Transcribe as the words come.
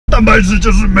蛋白质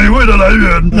就是美味的来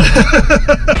源。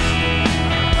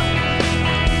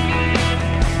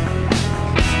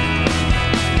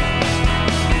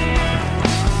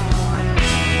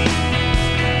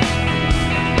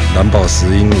蓝宝石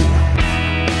鹦鹉。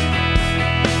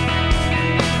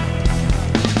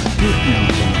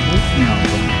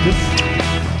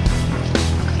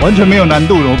完全没有难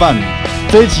度，怎么办？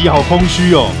这一期好空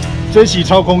虚哦，这一期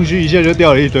超空虚，一下就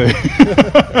掉了一堆。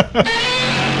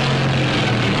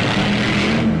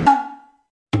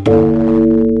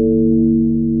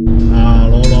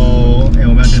喽，我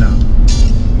们要去哪？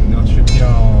我们要去钓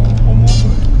红魔鬼。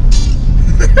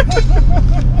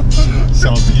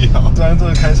小屁啊！虽然这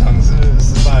个开场是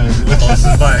失败了，好失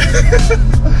败。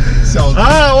小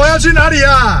啊！我要去哪里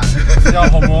啊？钓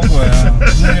红魔鬼啊！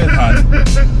日月潭。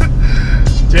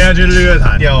今天要去日月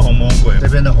潭钓红魔鬼，这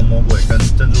边的红魔鬼跟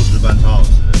珍珠石斑超好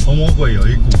吃的。红魔鬼有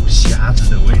一股虾子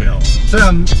的味道，虽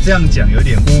然这样讲有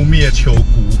点污蔑秋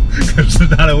菇，可是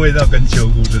它的味道跟秋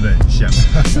菇真的很像，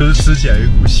就是吃起来有一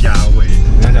股虾味。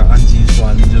人家讲氨基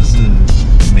酸就是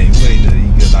美味的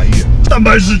一个来源，蛋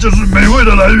白质就是美味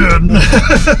的来源。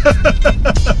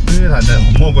日月潭的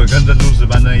红魔鬼跟珍珠石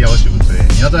斑真的要求追，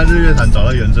你要在日月潭找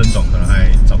到原生种，可能还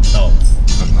找不到，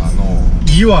很难哦。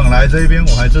以往来这边，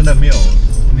我还真的没有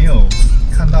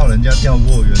看到人家钓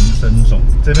过原生种。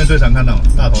这边最常看到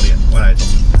大头鲢外来种，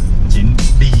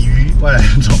鲤鱼外来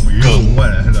种，鱼鲈外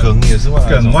来种，梗也是外来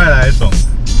种，梗外来种，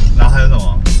然后还有什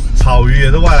么草鱼也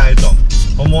是外来种，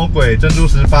红魔鬼、珍珠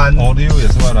石斑、欧溜也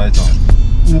是外来种，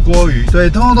乌锅鱼，对，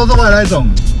通通都是外来种。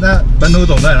那本土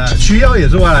种在哪？曲腰也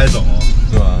是外来种哦，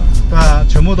对吧？对啊，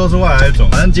全部都是外来种。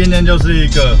反正今天就是一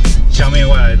个消灭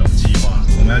外来种计划。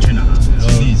我们要去哪？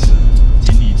锦鲤池，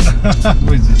锦鲤池，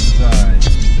位置是在。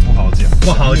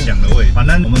不好讲的位置，反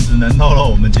正我们只能透露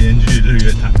我们今天去日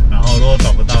月潭，然后如果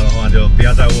找不到的话，就不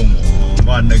要再问我，不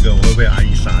然那个我会被阿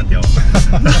姨杀掉。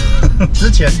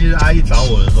之前其实阿姨找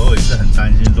我的时候也是很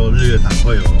担心，说日月潭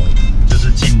会有就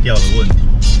是禁钓的问题，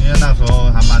因为那时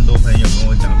候还蛮多朋友跟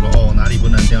我讲说，哦哪里不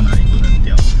能钓，哪里不能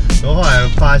钓。然后后来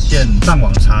发现上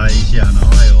网查了一下，然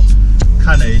后还有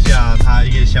看了一下它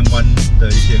一些相关的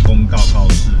一些公告告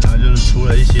示，然后就是除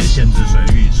了一些限制水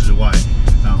域之外，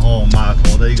然后码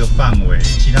头的一个范围，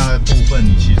其他的部分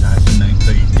你其实还是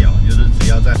可以钓，就是只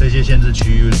要在这些限制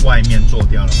区域外面做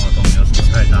钓的话，都没有什么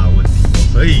太大的问题。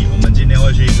所以我们今天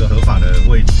会去一个合法的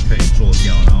位置可以做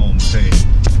钓，然后我们可以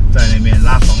在那边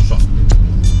拉爽爽。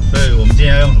所以我们今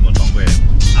天要用什么装备？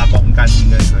阿公竿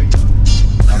应该可以吧？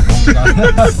阿公竿，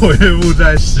我岳父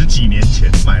在10几年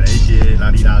前买了一些拉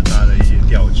里拉扎的一些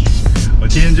钓具，我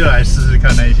今天就来试试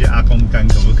看那一些阿公竿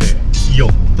可不可以用。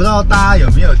不知道大家有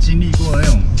没有经历过那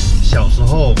种小时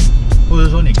候，或者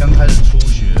说你刚开始初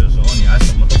学的时候，你还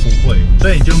什么都不会，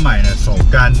所以你就买了手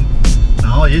竿，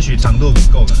然后也许长度不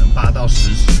够，可能8到10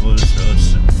尺或者12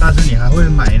尺，但是你还会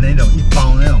买那种一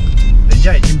包那种人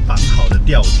家已经绑好的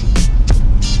钓组，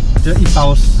就一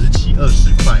包10几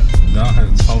20块，然后还有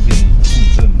超便宜附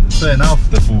赠的，对，然后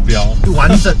的浮标，完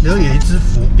整的有一只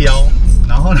浮标。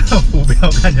然后那个浮标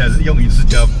看起来是用一次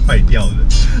就要坏掉的，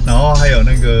然后还有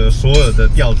那个所有的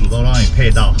钓组都让你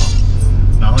配到好，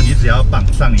然后你只要绑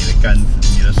上你的竿子、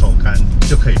你的手竿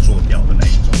就可以做钓的那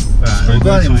一种。对啊，回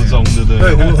归初衷，对不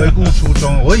对？对，回顾初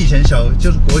衷。我以前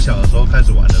就是国小的时候开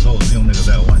始玩的时候，我是用那个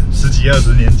在玩，10几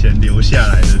20年前留下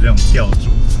来的这种钓组，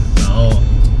然后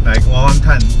来玩玩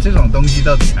看这种东西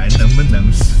到底还能不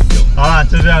能使用。好啦，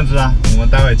就这样子啦，我们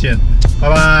待会见，拜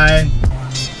拜。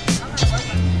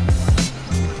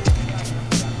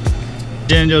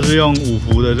今天就是用5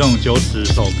伏的这种9尺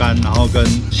手竿，然后跟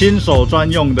新手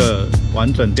专用的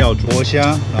完整钓组活虾，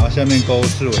然后下面钩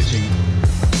赤尾青。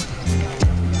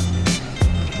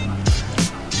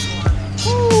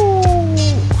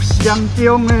香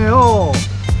中的哦！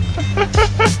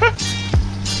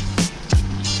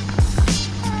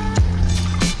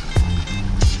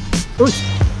喂，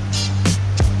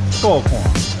够看。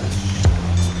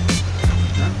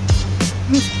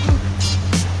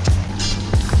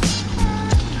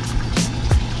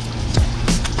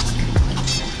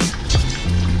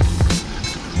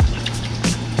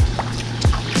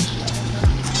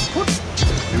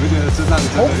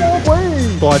红魔鬼，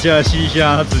大只的西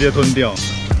虾，它直接吞掉。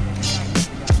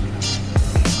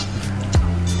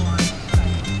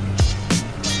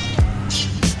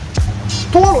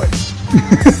拖了。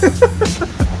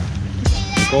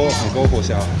海沟火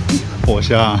虾，火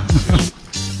虾。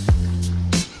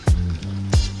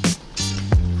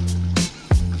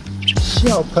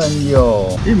小朋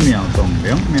友，1秒钟、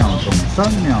2秒钟、3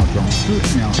秒钟、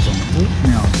4秒钟、5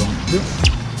秒钟、6。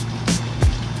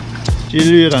其实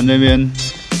日月潭这边，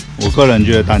我个人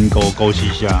觉得单钩西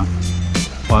虾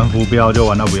玩浮标就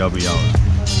玩到不要了，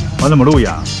玩什么路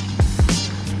亚？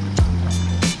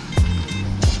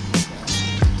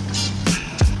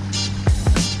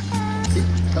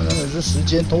刚刚也是时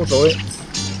间拖走哎，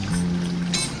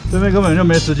这边根本就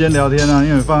没时间聊天啊，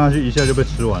因为放下去一下就被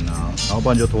吃完了啊，然后不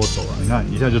然就拖走了。你看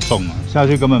一下就中了，下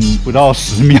去根本不到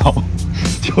10秒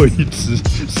就一只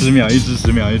，10秒一只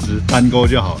，10秒一只，单钩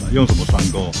就好了，用什么双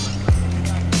钩？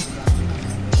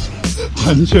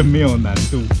完全没有难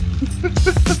度。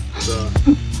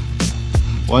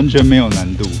完全没有难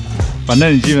度，反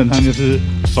正你基本上就是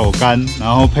手竿，然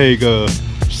后配一个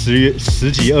10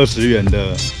几20元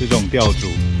的这种钓组，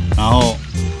然后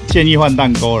建议换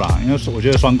单钩啦，因为我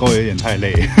觉得双钩有点太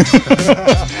累，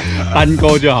单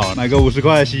钩就好，买个50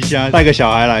块的西虾，带个小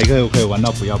孩来可以玩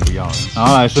到不要了，然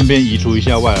后来顺便移除一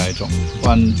下外来种，不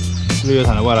然日月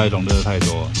潭的外来种真的太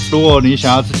多了。如果你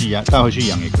想要自己带回去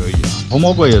养也可以啦，红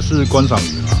魔鬼也是观赏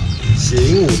鱼嘛。血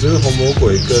鹦鹉就是红魔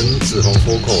鬼跟紫红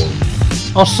脱口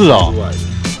哦，是哦。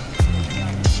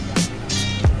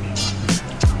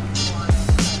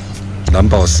蓝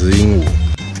宝石鹦鹉，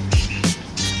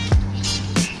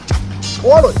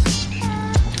哇了，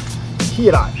起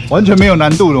来，完全没有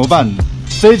难度怎么办？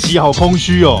这一期好空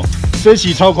虚哦，这一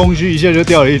期超空虚，一下就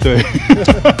掉了一堆。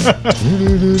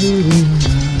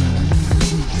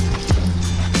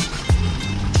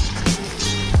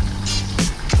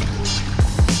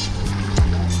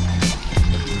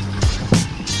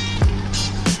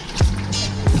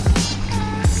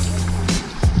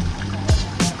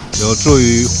有助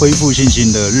于恢复信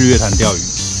心的日月潭钓鱼，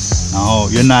然后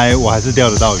原来我还是钓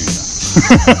得到鱼的。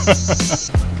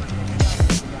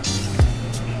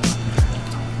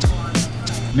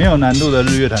没有难度的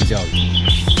日月潭钓鱼。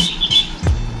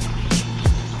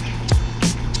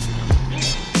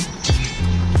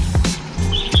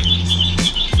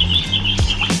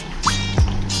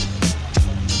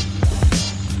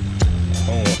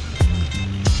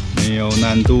没有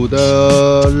难度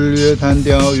的日月潭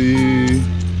钓鱼。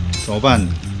怎么办？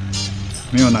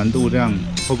没有难度，这样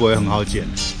会不会很好捡？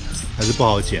还是不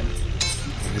好捡？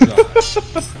不知道。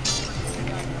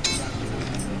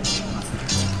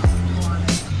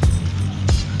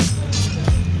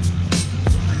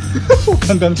我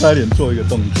刚刚差点做一个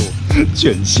动作，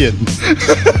卷线。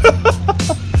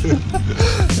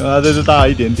然后这就大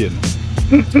一点点。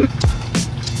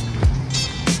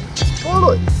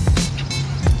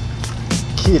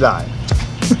起来！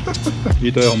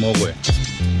一堆红魔鬼。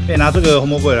可以拿这个红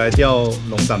魔鬼来钓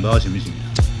龙胆，不知道行不行？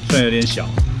虽然有点小。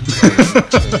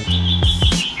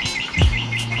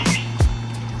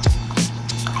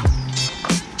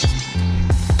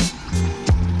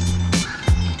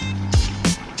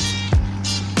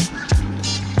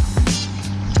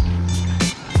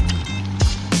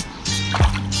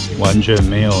完全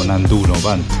没有难度，怎么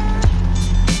办？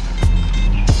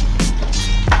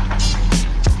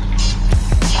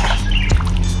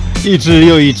一只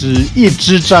又一只，一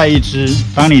只再一只。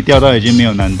当你钓到已经没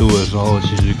有难度的时候，其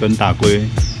实跟打龟，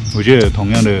我觉得有同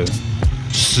样的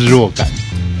失落感。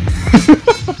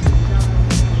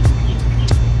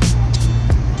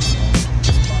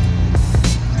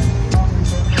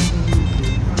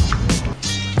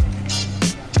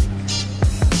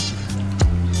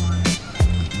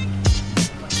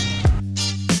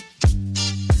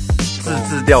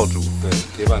自钓组，对，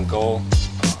铁板钩。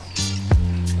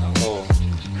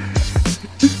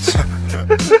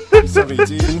橡皮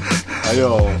筋，还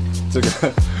有这个，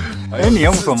哎，你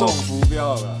用什么浮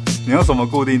标了？你用什么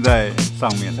固定在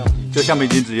上面？就橡皮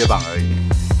筋直接绑而已。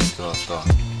对啊，对啊。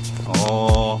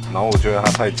哦。然后我觉得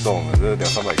它太重了，这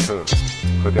200-300克，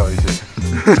喝掉一些。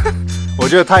我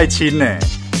觉得太轻呢。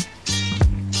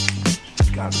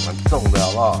蛮重的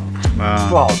好不好？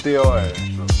不好丢哎。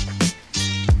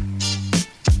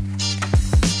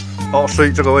哦，所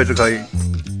以这个位置可以。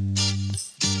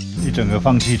一整个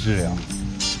放弃治疗。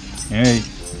因为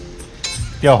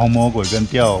钓红魔鬼跟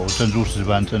钓珍珠石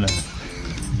斑真的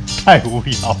太无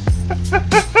聊。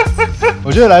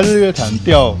我觉得来日月潭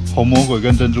钓红魔鬼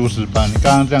跟珍珠石斑，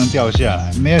刚刚这样钓下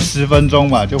来，没有10分钟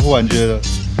吧，就忽然觉得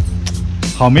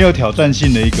好没有挑战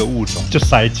性的一个物种，就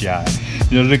塞夹，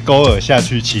就是钩饵下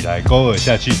去起来，钩饵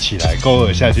下去起来，钩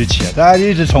饵下去起来，大家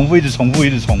一直重复，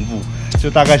就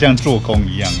大概像做工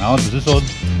一样，然后只是说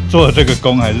做的这个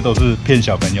工还是都是骗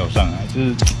小朋友上来，就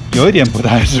是有一点不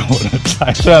太是我的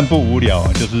菜。虽然不无聊，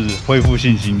就是恢复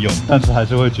信心用，但是还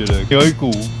是会觉得有一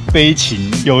股悲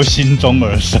情由心中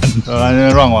而生。我来这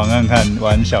边乱玩看看，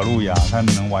玩小路亚，看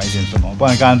能玩一点什么。不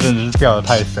然刚刚真的是钓得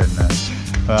太深了，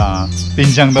对啊，冰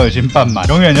箱都已经半满，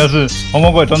永远就是红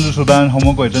魔鬼珍珠石斑，红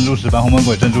魔鬼珍珠石斑，红魔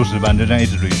鬼珍珠石斑，就这样一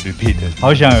直 repeat。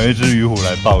好想有一只鱼虎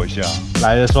来抱一下。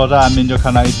来的时候在岸边就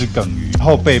看到一只梗鱼，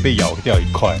后背被咬掉一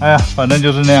块。哎呀，反正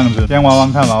就是那样子。先玩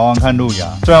玩看路亚。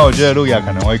虽然我觉得路亚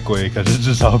可能会龟，可是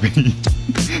至少比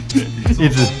一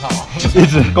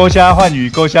直钩虾换鱼，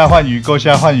钩虾换鱼，钩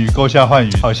虾换鱼，钩虾换鱼，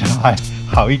好像还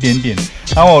好一点点。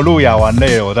当我路亚玩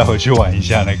累了，我再回去玩一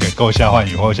下那个钩虾换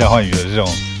鱼、钩虾换鱼的这种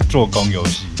做工游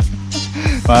戏。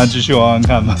反正继续玩玩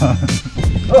看吧。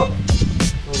路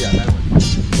亚在玩。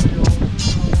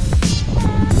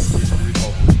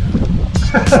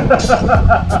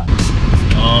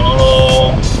好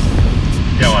喽，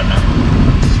钓完了。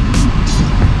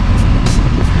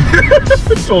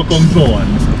做工做完了，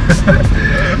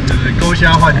就是钩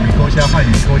虾换鱼，钩虾换鱼，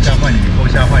钩虾换鱼，钩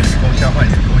虾换鱼，钩虾换鱼，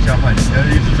钩虾换鱼，然后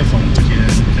一直就重复接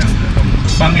这样子的动作，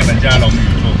帮你们家龙鱼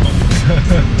做工。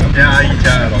今天阿姨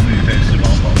家的龙鱼可以吃饱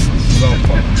饱，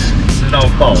吃到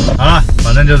爆。好了，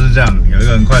反正就是这样。有一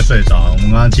个人快睡着了，我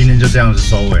们刚刚今天就这样子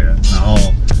收尾了。然后，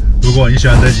如果你喜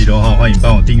欢这集的话，欢迎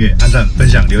帮我订阅、按赞、分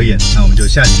享、留言。那我们就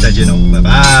下期再见喽，拜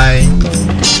拜。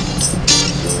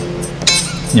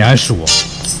你还数哦？